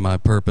destiny, my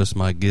purpose,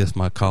 my gift,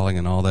 my calling,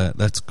 and all that,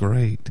 that's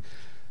great.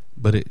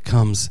 But it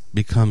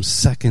becomes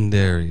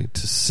secondary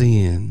to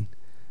seeing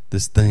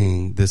this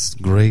thing, this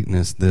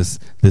greatness, this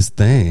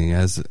thing,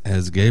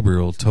 as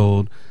Gabriel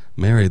told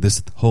Mary,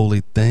 this holy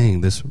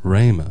thing, this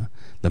Rhema,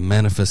 the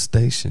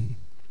manifestation.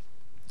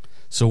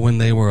 So when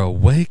they were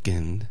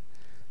awakened,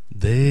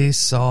 they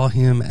saw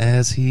him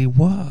as he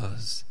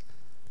was.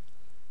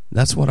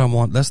 That's what I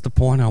want. That's the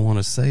point I want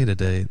to say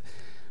today.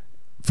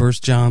 1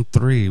 John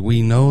 3,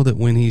 we know that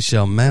when he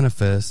shall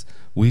manifest,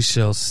 we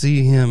shall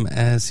see him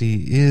as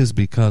he is,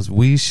 because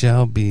we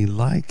shall be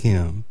like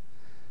him.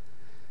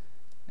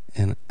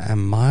 And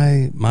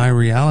my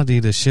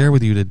reality to share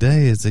with you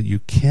today is that you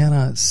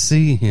cannot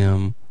see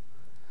him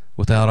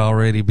without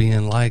already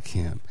being like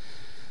him.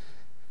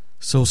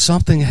 So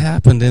something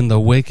happened in the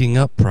waking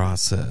up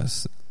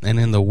process. And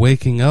in the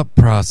waking up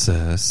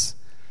process,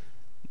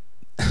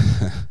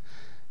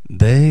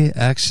 they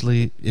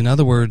actually, in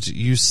other words,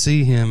 you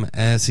see him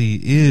as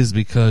he is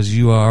because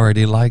you are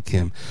already like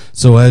him.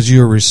 So as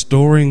you're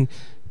restoring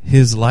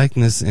his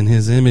likeness and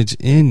his image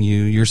in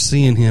you, you're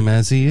seeing him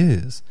as he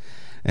is.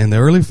 And the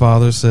early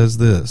father says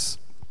this,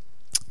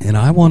 and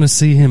I want to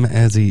see him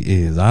as he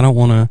is. I don't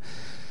want to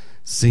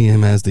see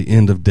him as the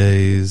end of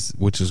days,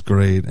 which is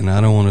great, and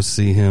I don't want to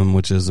see him,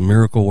 which is a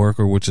miracle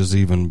worker, which is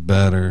even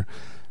better.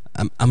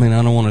 I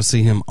don't want to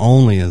see him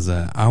only as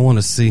that. I want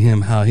to see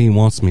him how he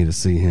wants me to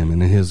see him,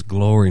 and in his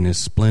glory and his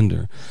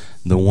splendor,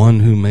 the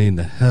one who made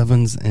the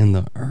heavens and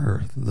the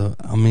earth.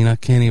 I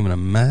can't even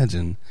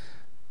imagine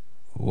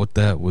what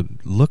that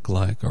would look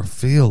like or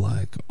feel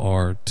like,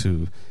 or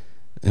to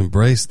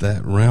embrace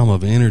that realm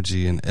of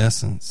energy and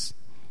essence.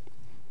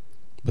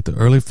 But the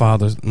early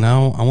fathers,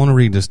 now I want to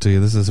read this to you.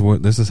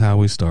 This is how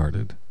we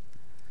started.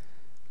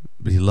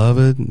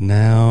 Beloved,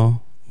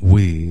 now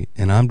we,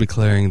 and I'm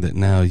declaring that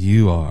now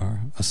you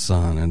are a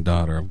son and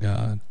daughter of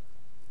God.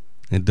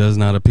 It does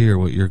not appear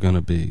what you're going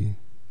to be.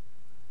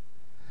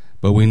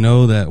 But we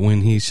know that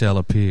when he shall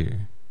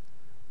appear,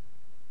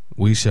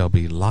 we shall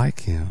be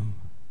like him,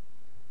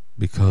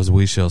 because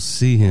we shall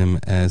see him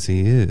as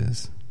he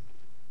is.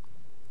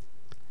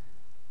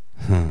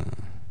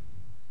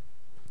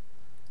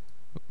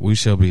 We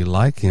shall be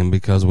like him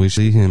because we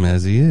see him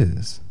as he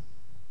is.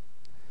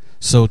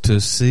 So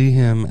to see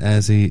him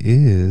as he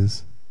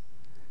is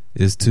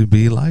to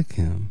be like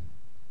him.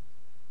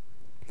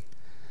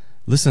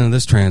 Listen to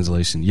this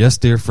translation. Yes,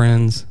 dear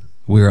friends,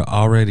 we are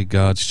already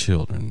God's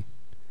children,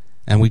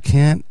 and we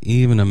can't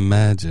even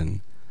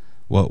imagine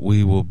what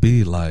we will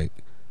be like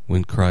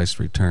when Christ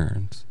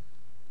returns.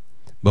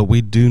 But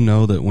we do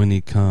know that when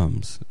he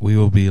comes, we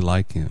will be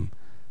like him,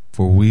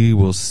 for we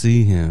will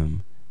see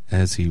him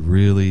as he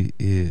really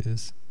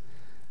is.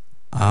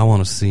 I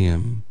want to see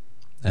him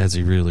as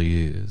he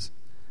really is.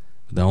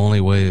 The only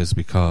way is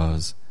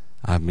because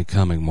I'm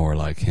becoming more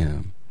like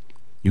him.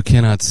 You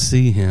cannot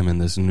see him in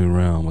this new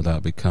realm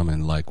without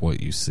becoming like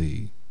what you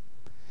see.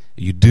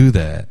 You do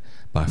that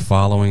by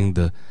following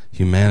the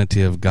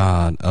humanity of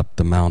God up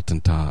the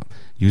mountaintop,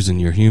 using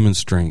your human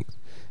strength.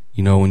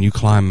 When you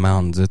climb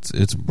mountains,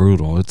 it's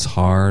brutal. It's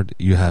hard.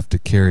 You have to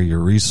carry your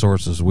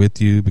resources with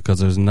you because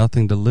there's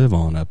nothing to live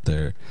on up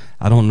there.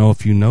 I don't know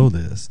if you know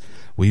this.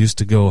 We used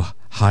to go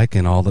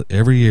hiking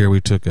every year.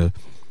 We took a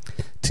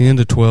 10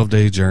 to 12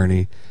 day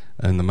journey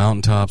in the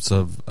mountaintops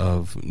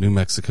of New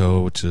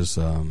Mexico, which is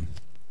I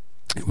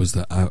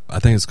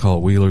think it's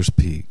called Wheeler's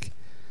Peak.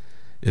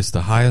 It's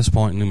the highest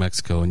point in New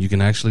Mexico, and you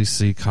can actually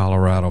see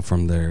Colorado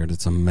from there.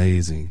 It's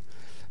amazing.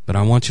 But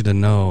I want you to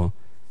know,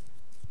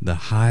 the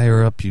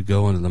higher up you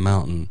go into the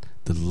mountain,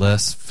 the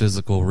less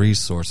physical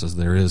resources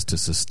there is to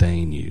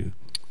sustain you.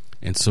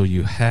 And so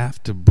you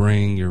have to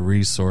bring your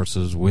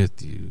resources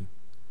with you.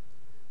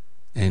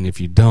 And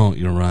if you don't,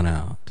 you'll run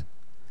out.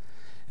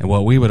 And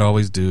what we would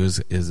always do is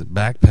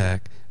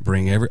backpack,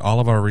 bring all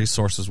of our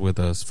resources with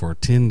us for a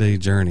 10-day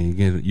journey.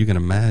 You can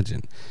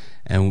imagine.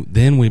 And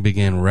then we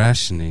began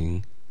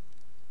rationing.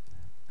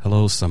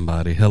 Hello,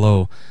 somebody.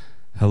 Hello.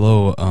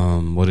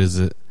 What is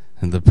it?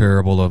 And the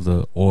parable of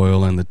the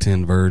oil and the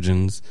 10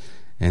 virgins.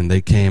 And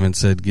they came and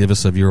said, "Give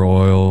us of your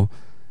oil."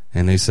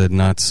 And they said,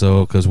 "Not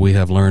so, because we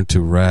have learned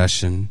to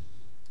ration."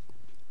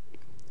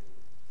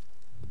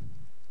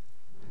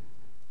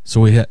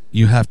 So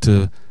you have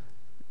to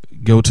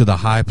go to the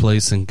high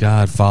place in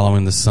God,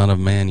 following the Son of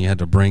Man. You had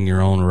to bring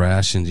your own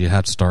rations. You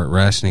had to start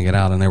rationing it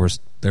out. And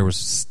there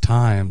was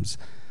times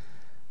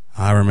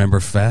I remember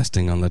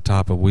fasting on the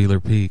top of Wheeler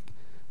Peak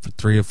for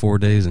 3 or 4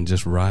 days and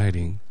just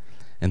riding.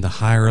 And the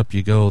higher up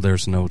you go,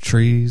 there's no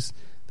trees,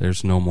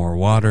 there's no more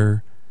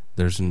water,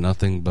 there's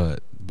nothing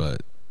but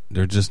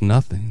there's just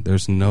nothing.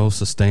 There's no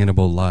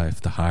sustainable life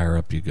the higher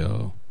up you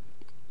go.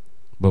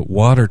 But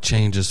water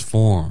changes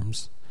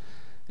forms.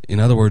 In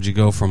other words, you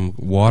go from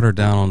water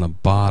down on the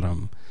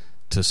bottom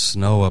to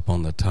snow up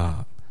on the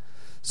top.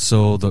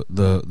 So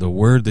the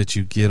word that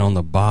you get on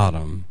the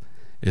bottom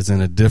is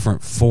in a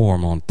different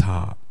form on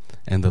top.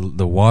 And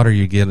the water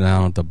you get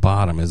down at the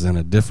bottom is in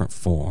a different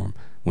form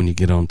when you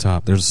get on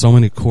top. There's so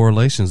many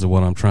correlations to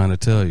what I'm trying to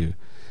tell you.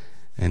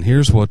 And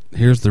here's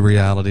the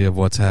reality of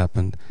what's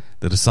happened.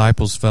 The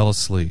disciples fell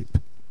asleep.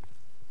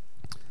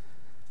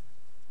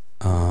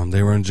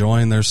 They were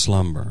enjoying their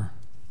slumber.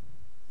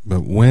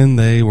 But when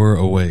they were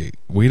awake,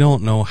 we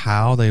don't know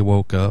how they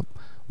woke up.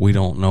 We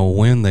don't know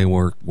when they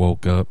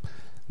woke up.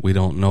 We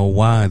don't know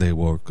why they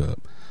woke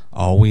up.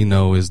 All we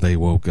know is they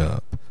woke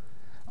up.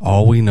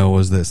 All we know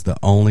is this: the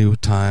only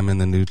time in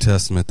the New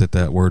Testament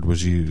that word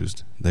was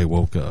used, they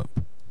woke up.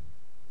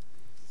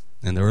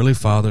 And the early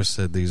fathers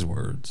said these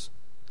words,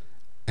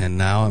 and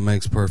now it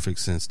makes perfect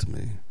sense to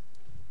me.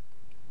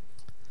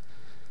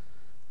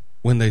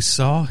 When they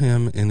saw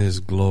him in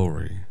his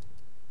glory,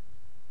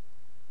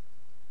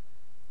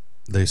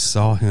 they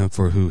saw him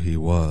for who he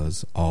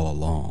was all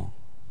along.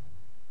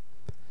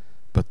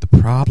 But the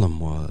problem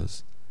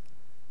was,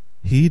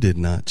 he did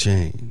not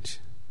change.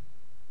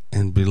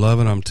 And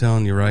beloved, I'm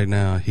telling you right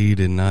now, he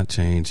did not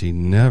change. He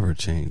never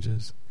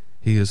changes.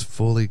 He is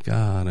fully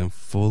God and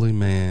fully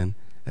man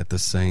at the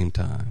same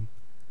time.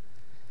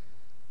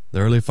 The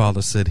early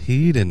fathers said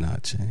he did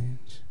not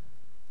change,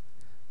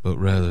 but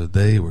rather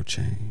they were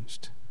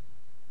changed.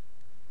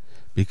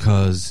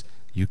 Because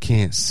you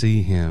can't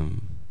see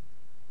him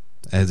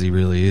as he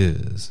really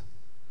is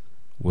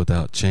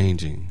without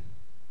changing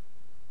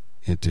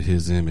into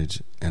his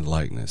image and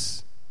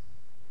likeness.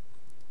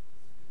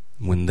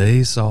 When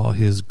they saw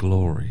his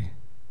glory,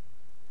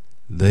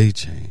 they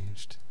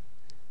changed.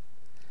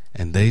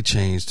 And they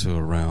changed to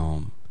a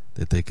realm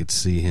that they could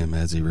see him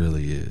as he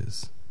really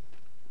is.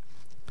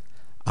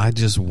 I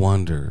just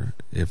wonder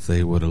if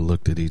they would have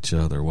looked at each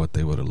other, what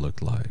they would have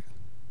looked like.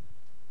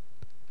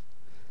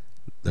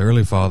 The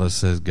early father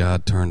says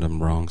God turned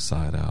them wrong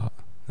side out,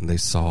 and they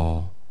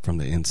saw from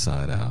the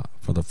inside out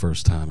for the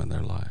first time in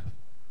their life.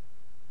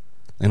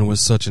 And it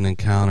was such an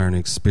encounter and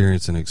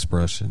experience and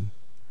expression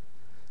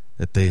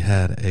that they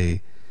had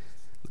a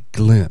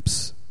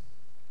glimpse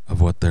of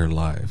what their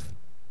life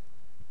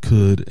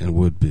could and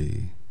would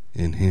be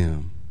in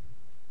him.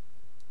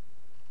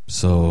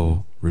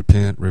 So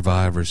repent,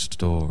 revive,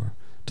 restore,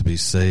 to be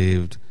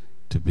saved,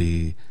 to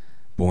be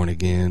born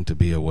again, to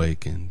be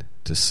awakened,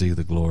 to see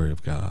the glory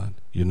of God.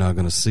 You're not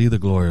going to see the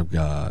glory of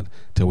God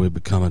till we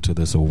become into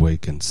this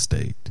awakened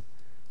state.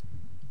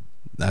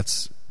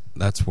 That's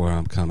where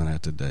I'm coming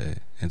at today.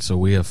 And so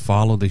we have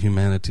followed the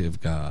humanity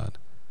of God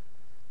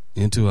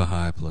into a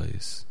high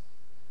place,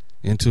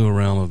 into a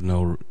realm of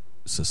no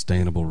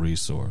sustainable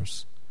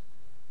resource,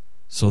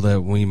 so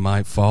that we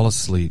might fall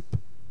asleep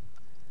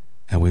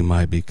and we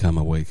might become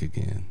awake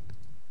again.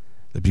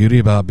 The beauty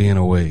about being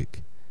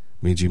awake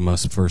means you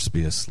must first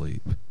be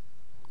asleep.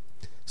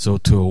 So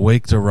to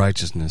awake to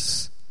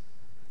righteousness,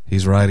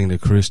 he's writing to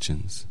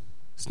Christians.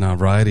 It's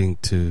not writing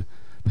to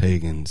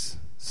pagans.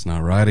 It's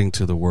not writing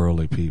to the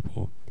worldly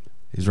people.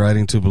 He's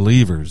writing to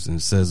believers, and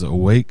it says,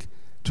 awake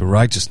to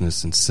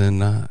righteousness and sin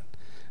not.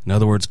 In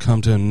other words,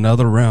 come to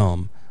another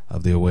realm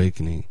of the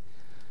awakening.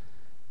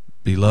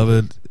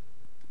 Beloved,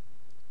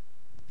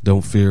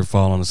 don't fear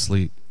falling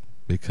asleep,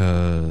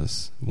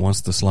 because once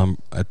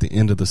at the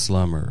end of the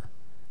slumber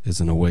is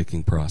an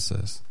awakening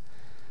process.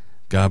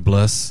 God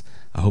bless.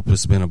 I hope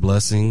it's been a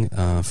blessing.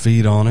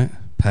 Feed on it.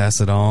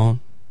 Pass it on.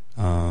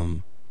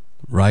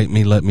 Write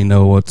me. Let me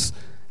know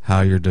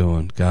how you're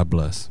doing. God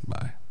bless.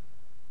 Bye.